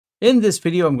In this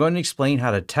video, I'm going to explain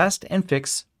how to test and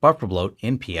fix Bufferbloat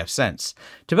in pfSense.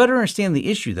 To better understand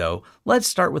the issue though, let's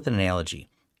start with an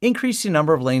analogy. Increasing the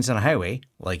number of lanes on a highway,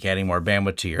 like adding more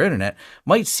bandwidth to your internet,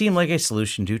 might seem like a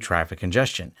solution to traffic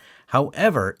congestion.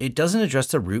 However, it doesn't address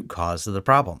the root cause of the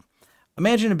problem.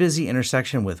 Imagine a busy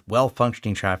intersection with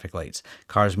well-functioning traffic lights.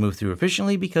 Cars move through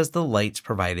efficiently because the lights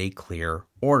provide a clear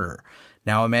order.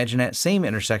 Now imagine that same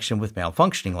intersection with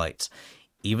malfunctioning lights.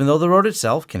 Even though the road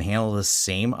itself can handle the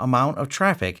same amount of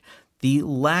traffic, the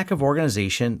lack of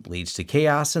organization leads to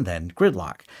chaos and then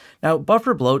gridlock. Now,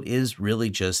 Bufferbloat is really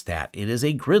just that. It is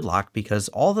a gridlock because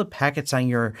all the packets on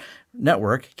your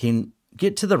network can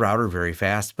get to the router very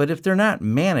fast, but if they're not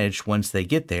managed once they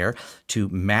get there to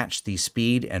match the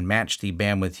speed and match the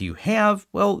bandwidth you have,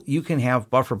 well, you can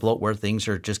have Bufferbloat where things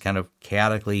are just kind of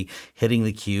chaotically hitting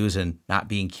the queues and not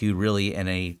being queued really in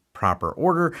a proper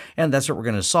order. And that's what we're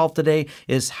going to solve today,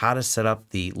 is how to set up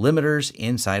the limiters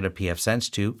inside of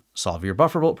pfSense to solve your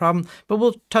Bufferbloat problem. But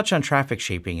we'll touch on traffic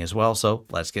shaping as well. So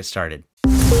let's get started.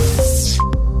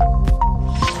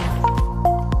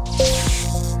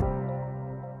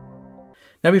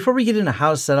 Now, before we get into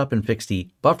how to set up and fix the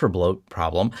Bufferbloat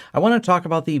problem, I want to talk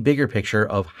about the bigger picture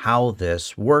of how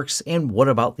this works and what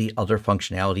about the other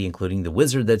functionality, including the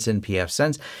wizard that's in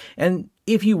pfSense. And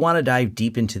if you want to dive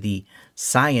deep into the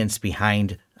science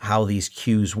behind how these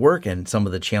queues work and some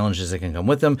of the challenges that can come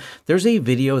with them, there's a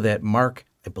video that Mark,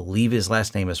 I believe his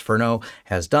last name is Furneaux,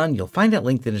 has done. You'll find that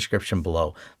linked in the description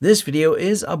below. This video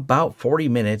is about 40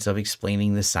 minutes of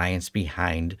explaining the science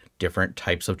behind different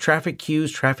types of traffic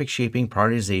queues, traffic shaping,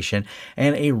 prioritization,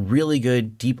 and a really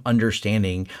good deep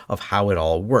understanding of how it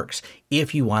all works.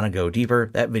 If you want to go deeper,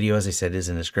 that video, as I said, is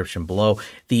in the description below.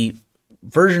 The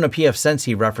version of pfSense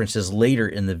he references later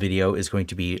in the video is going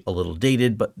to be a little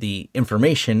dated, but the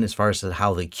information as far as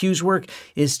how the queues work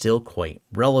is still quite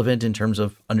relevant in terms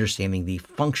of understanding the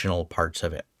functional parts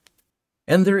of it.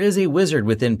 And there is a wizard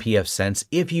within pfSense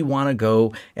if you want to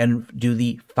go and do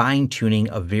the fine-tuning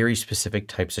of very specific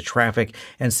types of traffic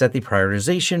and set the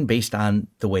prioritization based on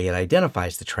the way it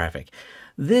identifies the traffic.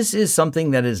 This is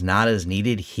something that is not as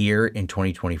needed here in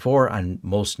 2024 on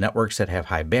most networks that have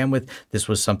high bandwidth. This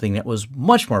was something that was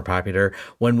much more popular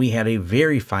when we had a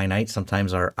very finite,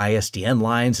 sometimes our ISDN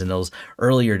lines in those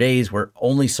earlier days were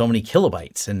only so many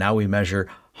kilobytes, and now we measure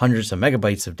hundreds of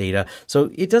megabytes of data. So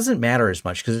it doesn't matter as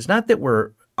much because it's not that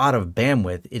we're out of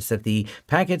bandwidth, it's that the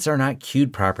packets are not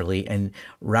queued properly and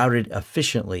routed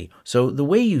efficiently. So the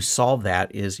way you solve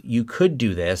that is you could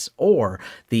do this, or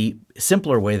the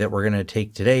simpler way that we're going to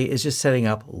take today is just setting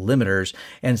up limiters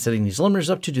and setting these limiters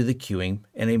up to do the queuing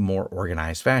in a more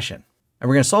organized fashion. And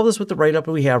we're going to solve this with the write-up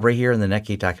that we have right here in the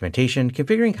Netgate documentation,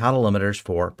 configuring CoDel limiters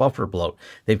for Bufferbloat.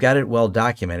 They've got it well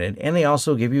documented, and they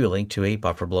also give you a link to a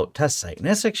Bufferbloat test site. And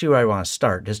that's actually where I want to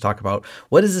start, just talk about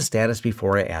what is the status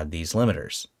before I add these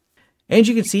limiters. And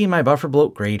you can see my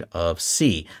Bufferbloat grade of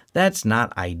C. That's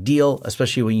not ideal,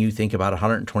 especially when you think about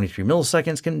 123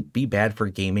 milliseconds can be bad for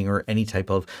gaming or any type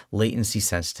of latency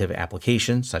sensitive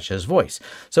application such as voice.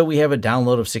 So we have a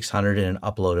download of 600 and an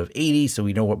upload of 80. So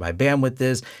we know what my bandwidth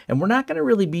is, and we're not going to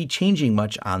really be changing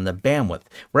much on the bandwidth.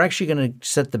 We're actually going to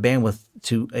set the bandwidth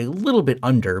to a little bit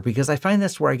under because I find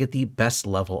that's where I get the best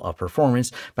level of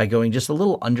performance by going just a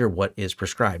little under what is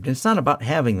prescribed. And it's not about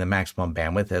having the maximum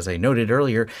bandwidth. As I noted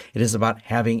earlier, it is about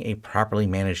having a properly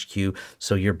managed queue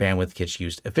so your bandwidth gets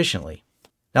used efficiently.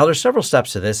 Now there's several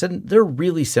steps to this and they're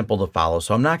really simple to follow.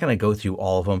 So I'm not going to go through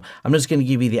all of them. I'm just going to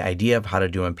give you the idea of how to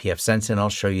do in pfSense and I'll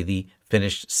show you the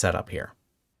finished setup here.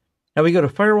 Now we go to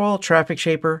Firewall, Traffic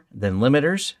Shaper, then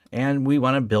Limiters, and we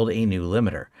want to build a new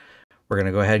limiter. We're going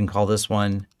to go ahead and call this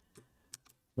one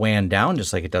WAN down,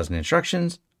 just like it does in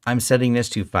instructions. I'm setting this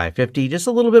to 550, just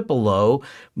a little bit below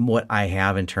what I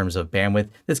have in terms of bandwidth.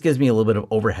 This gives me a little bit of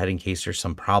overhead in case there's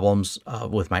some problems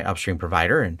with my upstream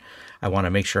provider, and I want to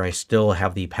make sure I still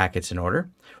have the packets in order.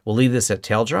 We'll leave this at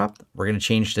tail drop. We're going to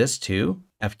change this to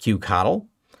FQ CoDel.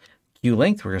 Queue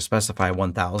length, we're going to specify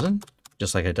 1000,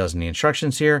 just like it does in the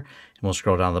instructions here. And we'll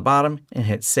scroll down the bottom and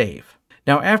hit save.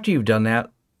 Now, after you've done that,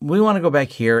 we want to go back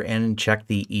here and check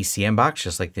the ECM box,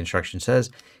 just like the instruction says.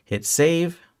 Hit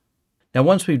save. Now,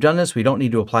 once we've done this, we don't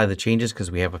need to apply the changes because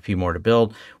we have a few more to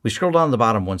build. We scroll down the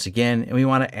bottom once again, and we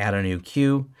want to add a new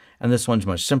queue. And this one's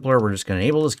much simpler. We're just going to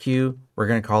enable this queue. We're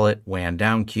going to call it WAN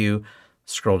down queue.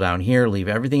 Scroll down here, leave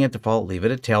everything at default, leave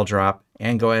it at tail drop,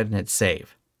 and go ahead and hit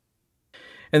save.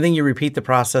 And then you repeat the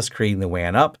process, creating the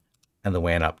WAN up and the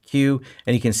WAN up queue.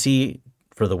 And you can see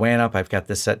For the WAN up, I've got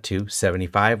this set to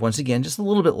 75. Once again, just a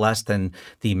little bit less than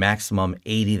the maximum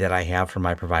 80 that I have for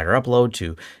my provider upload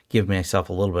to give myself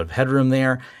a little bit of headroom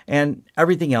there. And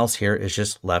everything else here is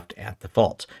just left at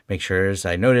default. Make sure, as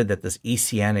I noted, that this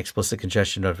ECN explicit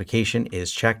congestion notification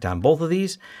is checked on both of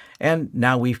these. And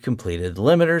now we've completed the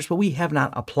limiters, but we have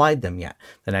not applied them yet.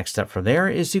 The next step from there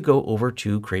is to go over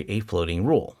to create a floating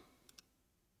rule.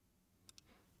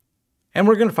 And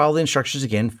we're going to follow the instructions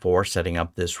again for setting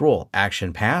up this rule.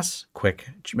 Action pass, quick,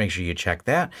 make sure you check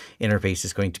that. Interface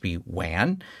is going to be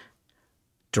WAN.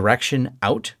 Direction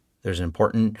out. There's an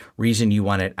important reason you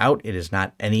want it out. It is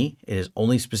not any. It is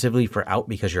only specifically for out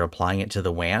because you're applying it to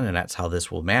the WAN, and that's how this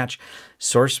will match.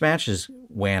 Source match is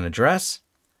WAN address.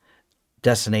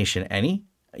 Destination any.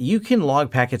 You can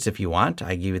log packets if you want.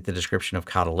 I gave it the description of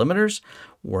CoDel limiters.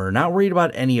 We're not worried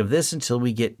about any of this until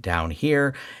we get down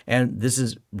here. And this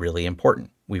is really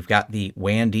important. We've got the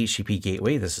WAN DHCP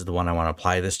gateway. This is the one I want to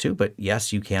apply this to. But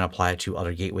yes, you can apply it to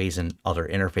other gateways and other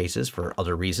interfaces for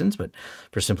other reasons. But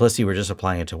for simplicity, we're just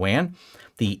applying it to WAN.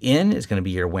 The in is going to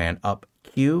be your WAN up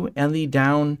queue, and the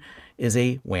down is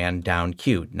a WAN down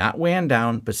queue. Not WAN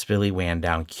down, but specifically WAN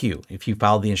down queue. If you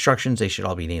follow the instructions, they should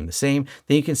all be named the same.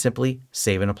 Then you can simply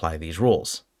save and apply these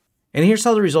rules. And here's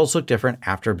how the results look different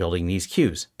after building these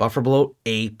queues. Bufferbloat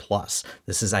A+.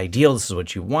 This is ideal. This is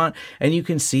what you want. And you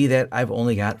can see that I've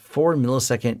only got 4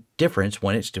 millisecond difference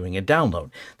when it's doing a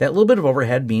download. That little bit of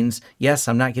overhead means, yes,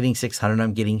 I'm not getting 600,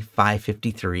 I'm getting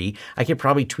 553. I could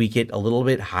probably tweak it a little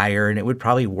bit higher and it would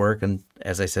probably work. And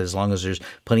as I said, as long as there's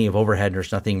plenty of overhead and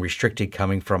there's nothing restricted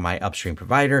coming from my upstream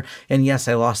provider. And yes,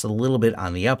 I lost a little bit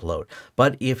on the upload.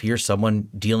 But if you're someone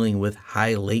dealing with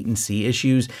high latency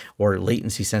issues or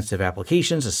latency sensitive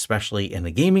applications, especially in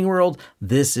the gaming world,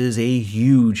 this is a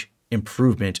huge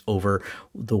improvement over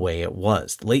the way it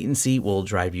was. Latency will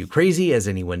drive you crazy, as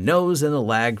anyone knows, and the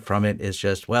lag from it is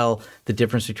just, well, the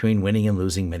difference between winning and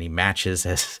losing many matches,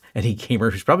 as any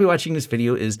gamer who's probably watching this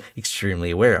video is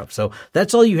extremely aware of. So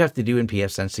that's all you have to do in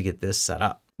pfSense to get this set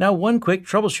up. Now, one quick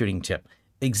troubleshooting tip.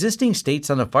 Existing states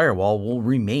on the firewall will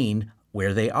remain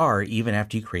where they are even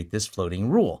after you create this floating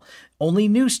rule. Only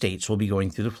new states will be going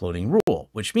through the floating rule,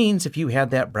 which means if you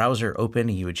had that browser open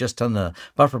and you had just done the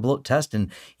Bufferbloat test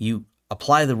and you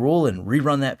apply the rule and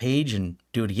rerun that page and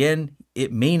do it again,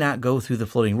 it may not go through the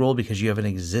floating rule because you have an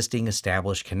existing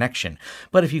established connection.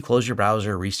 But if you close your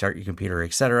browser, restart your computer,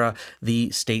 etc., the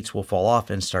states will fall off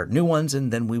and start new ones,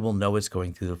 and then we will know it's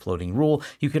going through the floating rule.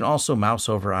 You can also mouse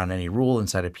over on any rule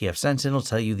inside of pfSense, and it'll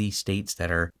tell you the states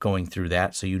that are going through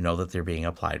that, so you know that they're being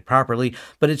applied properly.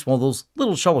 But it's one of those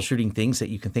little troubleshooting things that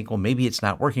you can think, well, maybe it's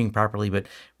not working properly. But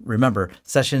remember,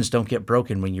 sessions don't get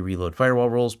broken when you reload firewall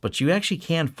rules, but you actually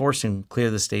can force and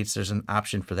clear the states. There's an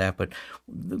option for that, but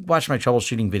watch my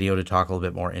troubleshooting video to talk a little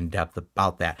bit more in depth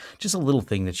about that. Just a little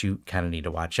thing that you kind of need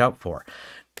to watch out for.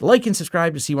 Like and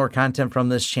subscribe to see more content from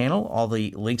this channel. All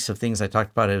the links of things I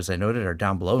talked about, as I noted, are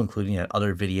down below, including that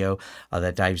other video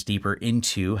that dives deeper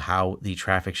into how the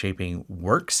traffic shaping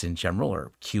works in general,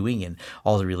 or queuing and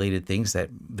all the related things. That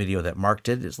video that Mark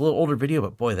did is a little older video,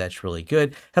 but boy, that's really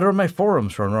good. Head over to my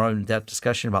forums for a more in-depth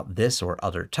discussion about this or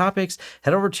other topics.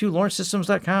 Head over to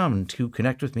lawrencesystems.com to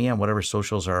connect with me on whatever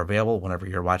socials are available whenever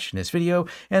you're watching this video.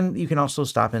 And you can also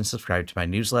stop and subscribe to my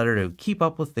newsletter to keep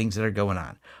up with things that are going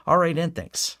on. All right, and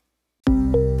thanks.